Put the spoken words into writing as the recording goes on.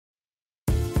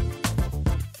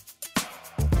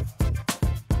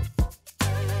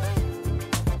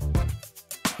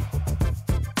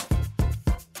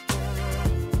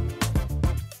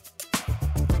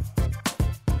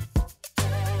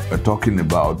talking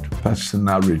about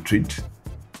personal retreat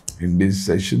in this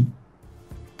session.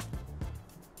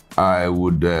 I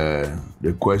would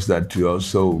request that you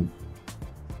also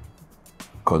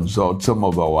consult some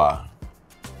of our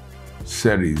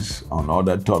series on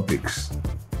other topics.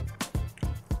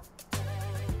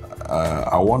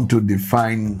 I want to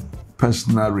define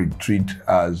personal retreat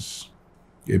as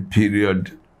a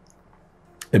period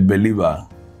a believer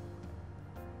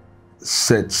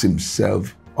sets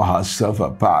himself or herself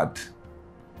apart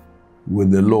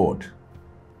with the Lord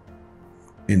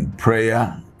in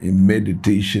prayer, in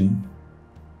meditation,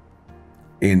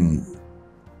 in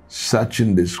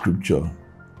searching the scripture,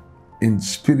 in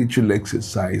spiritual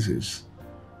exercises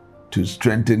to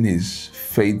strengthen his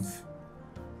faith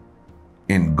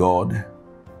in God,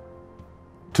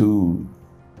 to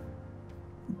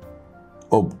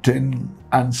obtain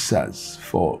answers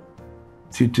for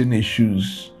certain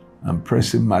issues and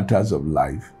pressing matters of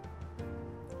life,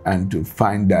 and to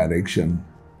find direction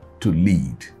to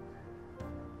lead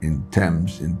in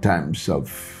times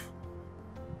of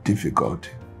difficulty.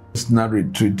 Personal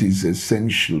retreat is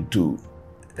essential to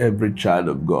every child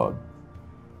of God,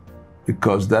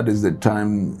 because that is the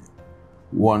time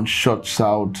one shuts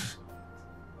out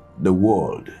the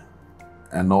world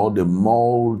and all the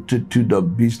multitude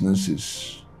of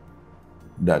businesses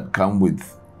that come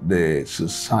with the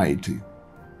society.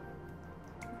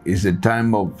 It's a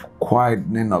time of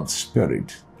quietening of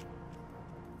spirit.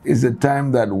 It's a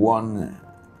time that one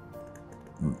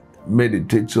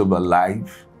meditates over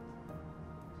life.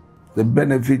 The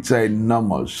benefits are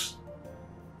enormous.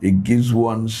 It gives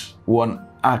one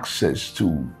access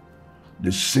to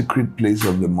the secret place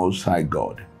of the Most High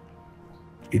God.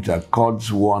 It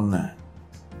accords one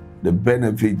the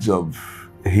benefits of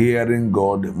hearing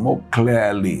God more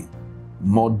clearly,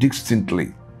 more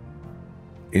distinctly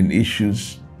in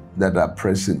issues that are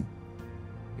pressing.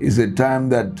 It's a time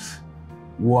that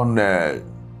one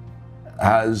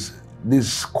has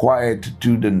this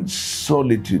quietude and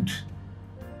solitude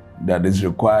that is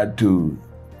required to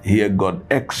hear God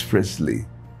expressly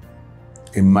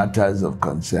in matters of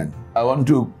concern. I want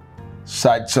to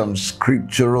cite some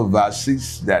scriptural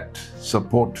verses that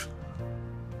support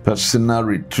personal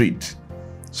retreat.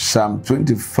 Psalm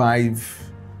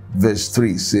 25 verse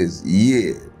 3 says,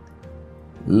 "Yea,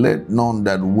 let none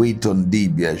that wait on thee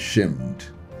be ashamed.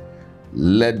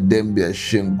 Let them be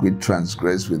ashamed which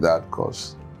transgress without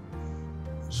cause."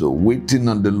 So waiting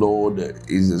on the Lord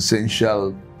is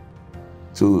essential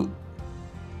to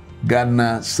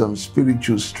garner some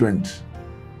spiritual strength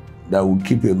that will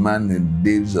keep a man in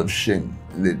days of shame,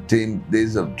 in the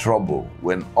days of trouble,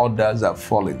 when others are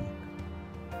falling.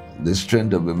 The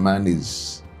strength of a man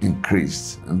is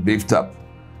increased and beefed up.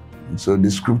 And so the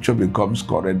scripture becomes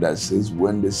correct that says,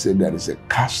 when they say there is a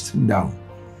casting down,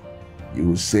 you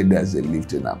will say there's a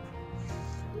lifting up.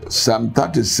 Psalm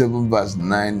 37 verse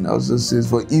 9 also says,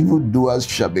 "For evildoers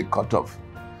shall be cut off,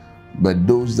 but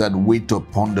those that wait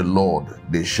upon the Lord,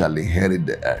 they shall inherit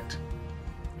the earth."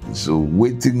 So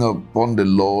waiting upon the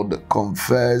Lord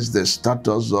confers the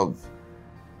status of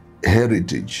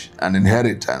heritage and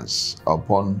inheritance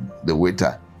upon the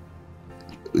waiter.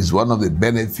 It's one of the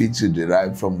benefits you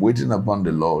derive from waiting upon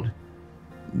the Lord,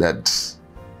 that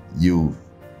you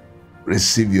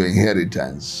receive your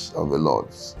inheritance of the Lord.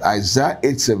 Isaiah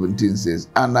 8:17 says,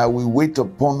 "And I will wait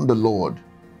upon the Lord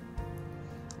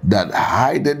that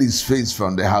hideth his face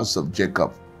from the house of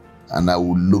Jacob, and I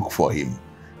will look for him."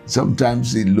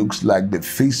 Sometimes it looks like the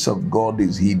face of God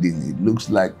is hidden. It looks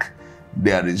like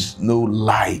there is no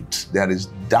light. There is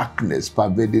darkness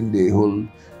pervading the whole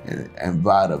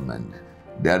environment.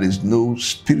 There is no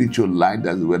spiritual light,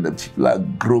 as where the people are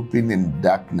groping in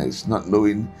darkness, not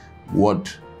knowing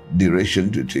what direction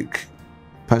to take.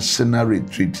 Personal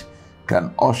retreat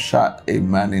can usher a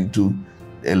man into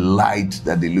a light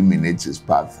that illuminates his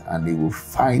path, and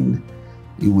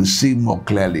he will see more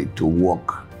clearly to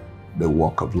walk the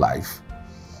walk of life.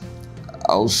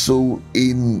 Also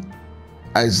in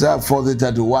Isaiah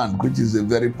 40:31, which is a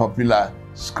very popular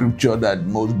scripture that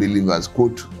most believers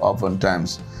quote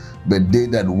oftentimes, "But they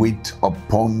that wait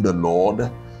upon the Lord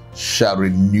shall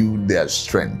renew their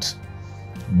strength.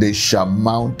 They shall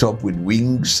mount up with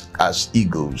wings as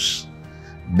eagles.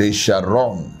 They shall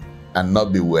run and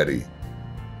not be weary,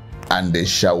 and they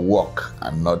shall walk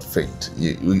and not faint."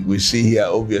 We see here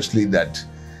obviously that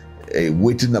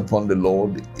waiting upon the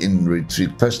Lord in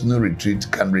retreat, personal retreat,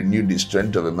 can renew the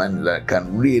strength of a man, that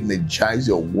can re-energize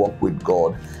your walk with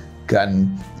God,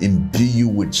 can imbue you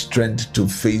with strength to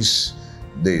face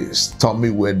the stormy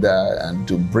weather and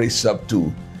to brace up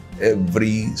to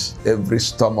every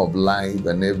storm of life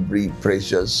and every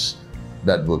pressures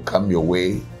that will come your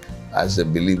way. as a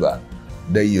believer.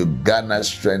 Then you garner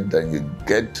strength and you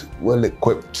get well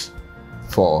equipped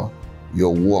for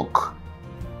your walk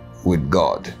with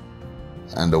God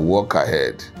and the walk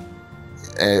ahead.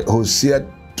 Hosea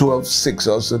 12:6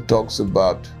 also talks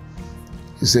about,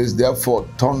 he says, therefore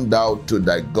turn thou to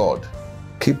thy God,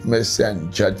 keep mercy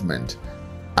and judgment,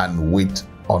 and wait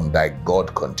on thy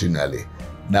God continually.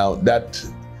 Now that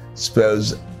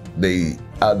spells the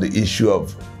issue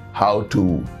of how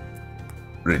to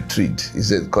retreat. He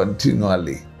says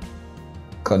continually.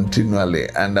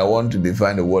 And I want to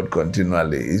define the word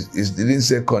continually. It didn't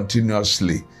say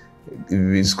continuously. If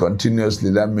it's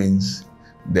continuously, that means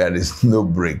there is no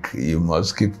break. You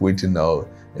must keep waiting out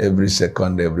every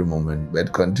second, every moment.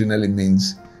 But continually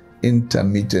means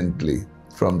intermittently,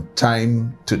 from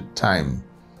time to time,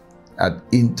 at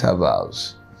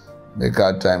intervals. Make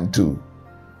our time to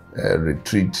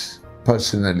retreat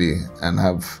personally and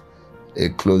have a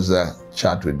closer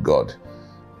chat with God.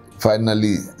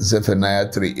 Finally, Zephaniah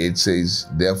 3:8 says,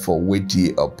 therefore wait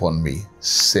ye upon me,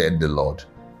 said the Lord,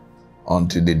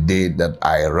 until the day that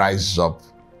I rise up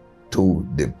to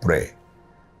the prayer.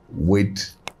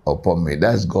 Wait upon me.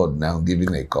 That's God now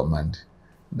giving a command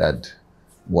that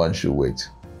one should wait.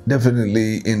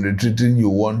 Definitely in retreating, you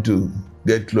want to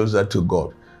get closer to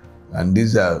God. And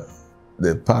these are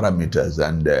the parameters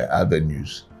and the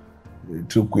avenues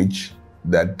through which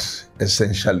that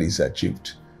essentially is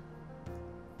achieved.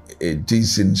 It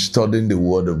is in studying the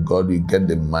Word of God, you get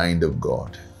the mind of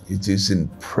God. It is in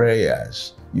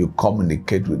prayers, you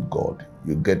communicate with God.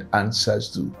 You get answers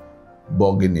to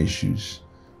bugging issues.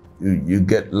 You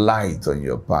get light on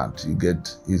your path. You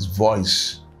get His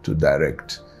voice to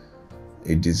direct.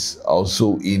 It is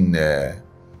also in the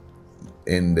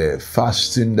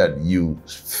fasting that you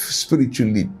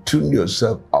spiritually tune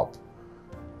yourself up,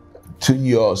 tune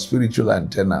your spiritual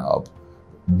antenna up,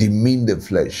 demean the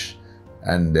flesh,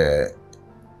 and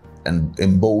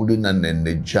embolden and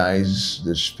energize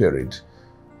the spirit,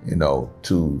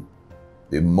 to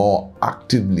be more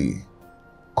actively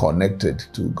connected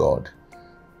to God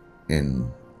in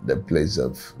the place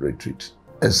of retreat.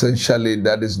 Essentially,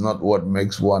 that is not what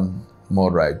makes one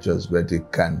more righteous, but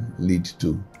it can lead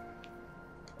to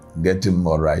getting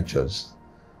more righteous.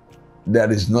 There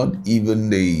is not even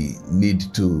the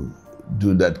need to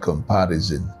do that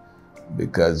comparison,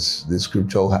 because the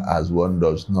scripture has warned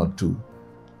us not to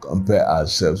compare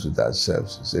ourselves with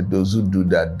ourselves. It said, those who do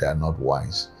that, they are not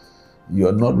wise.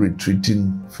 You're not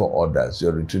retreating for others,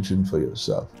 you're retreating for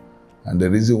yourself. And the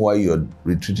reason why you're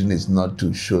retreating is not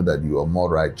to show that you are more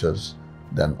righteous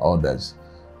than others.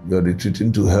 You're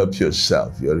retreating to help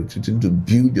yourself. You're retreating to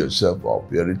build yourself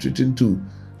up. You're retreating to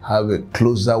have a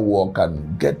closer walk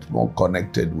and get more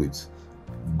connected with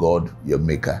God, your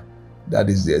maker. That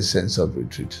is the essence of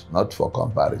retreat, not for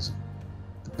comparison.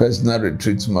 Personal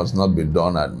retreats must not be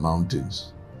done at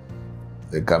mountains.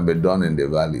 They can be done in the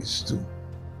valleys too.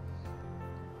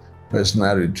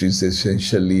 Personal retreats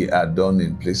essentially are done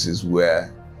in places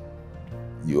where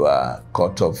you are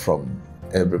cut off from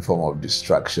every form of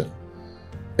distraction,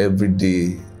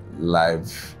 everyday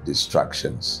life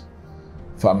distractions,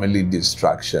 family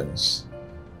distractions,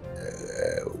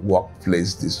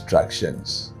 workplace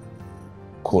distractions,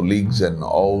 colleagues and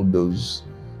all those,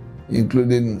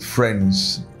 including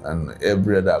friends and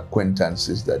every other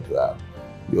acquaintances that you have.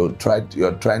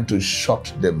 You're trying to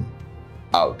shut them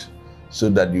out so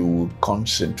that you will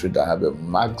concentrate and have a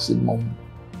maximum,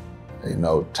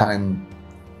 time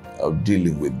of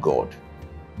dealing with God.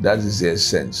 That is the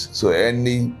essence. So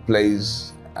any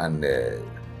place and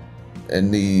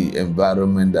any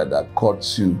environment that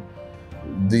accords you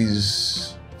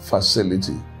this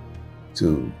facility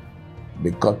to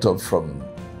be cut off from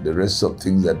the rest of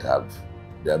things that have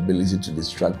the ability to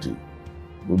distract you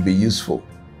would be useful.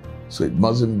 So it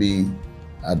mustn't be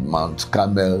at Mount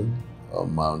Carmel or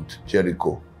Mount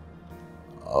Jericho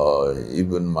or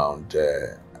even Mount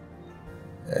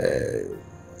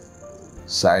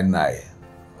Sinai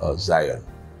or Zion,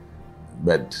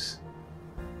 but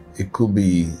it could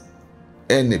be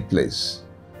any place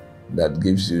that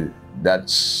gives you that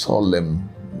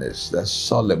solemnness, that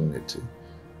solemnity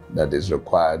that is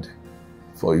required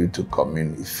for you to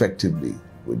commune effectively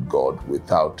with God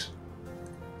without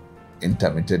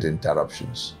intermittent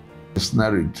interruptions.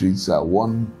 Personal retreats are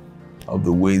one of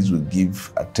the ways we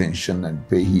give attention and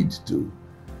pay heed to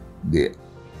the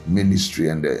ministry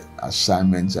and the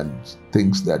assignments and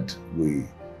things that we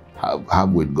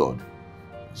have with God.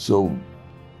 So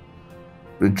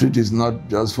retreat is not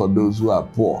just for those who are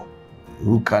poor,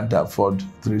 who can't afford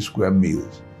 3 square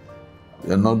meals.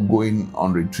 You're not going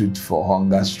on retreat for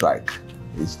hunger strike.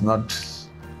 It's not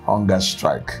hunger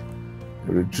strike.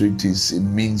 Retreat is a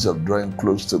means of drawing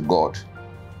close to God,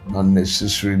 not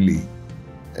necessarily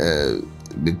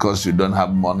because you don't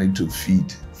have money to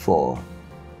feed for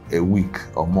a week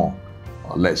or more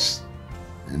or less,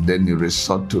 and then you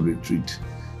resort to retreat.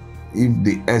 If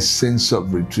the essence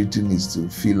of retreating is to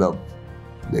fill up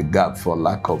the gap for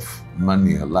lack of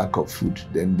money or lack of food,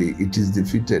 then it is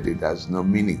defeated. It has no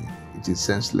meaning. It is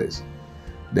senseless.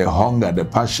 The hunger, the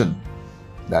passion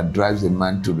that drives a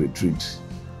man to retreat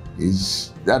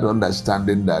is that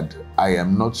understanding that I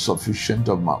am not sufficient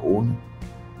of my own.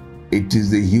 It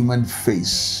is the human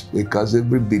face, because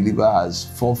every believer has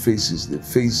four faces: the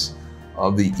face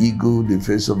of the eagle, the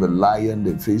face of a lion,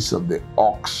 the face of the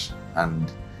ox, and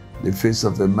the face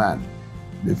of a man.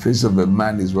 The face of a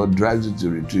man is what drives you to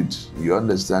retreat. You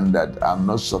understand that I'm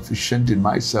not sufficient in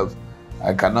myself.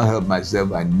 I cannot help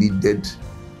myself. I needed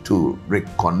to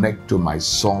reconnect to my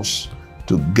source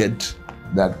to get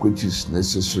that which is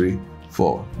necessary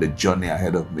for the journey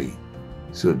ahead of me.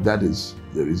 So that is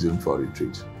the reason for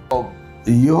retreat. For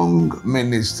young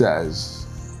ministers,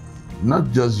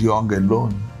 not just young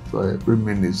alone, for every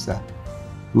minister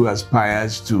who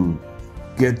aspires to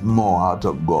get more out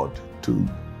of God, to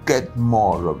get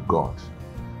more of God,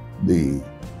 the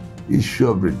issue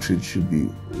of retreat should be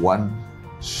one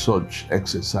such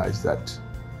exercise that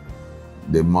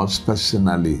they must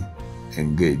personally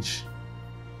engage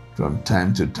from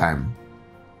time to time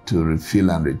to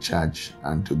refill and recharge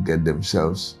and to get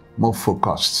themselves more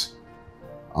focused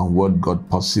on what God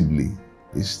possibly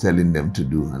is telling them to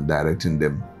do and directing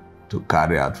them to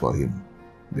carry out for Him.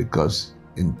 Because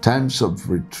in times of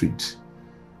retreat,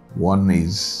 one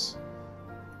is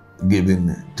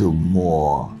given to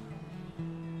more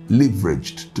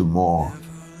leveraged, to more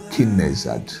keenness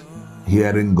at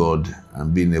hearing God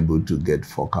and being able to get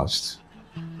focused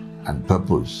and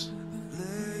purpose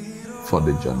for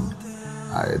the journey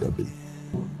ahead of it.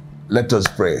 Let us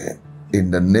pray. In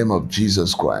the name of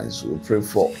Jesus Christ, we pray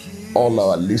for all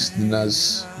our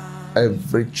listeners,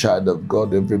 every child of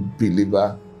God, every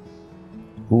believer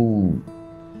who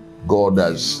God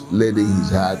has laid in his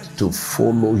heart to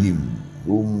follow Him,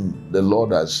 whom the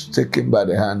Lord has taken by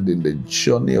the hand in the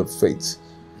journey of faith.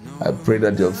 I pray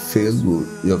that your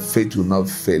faith will not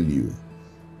fail you.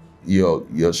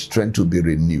 Your strength will be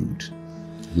renewed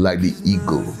like the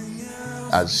eagle.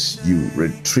 As you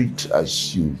retreat,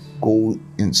 as you go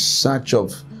in search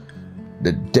of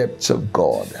the depths of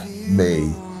God, may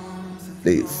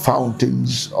the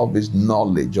fountains of His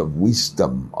knowledge, of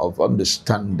wisdom, of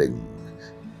understanding,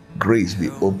 grace be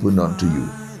opened unto you.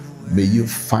 May you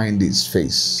find His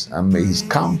face, and may His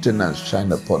countenance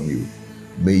shine upon you.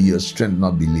 May your strength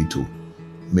not be little.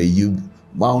 May you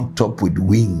mount up with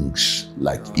wings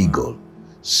like eagle,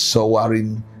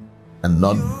 soaring and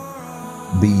not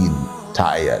being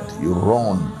tired. You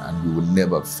run and you will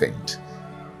never faint.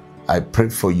 I pray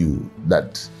for you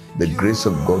that the grace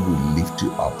of God will lift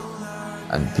you up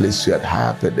and place you at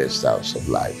higher pedestals of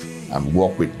life and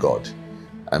walk with God.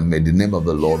 And may the name of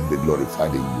the Lord be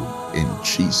glorified in you. In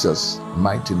Jesus'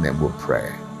 mighty name we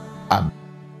pray. Amen.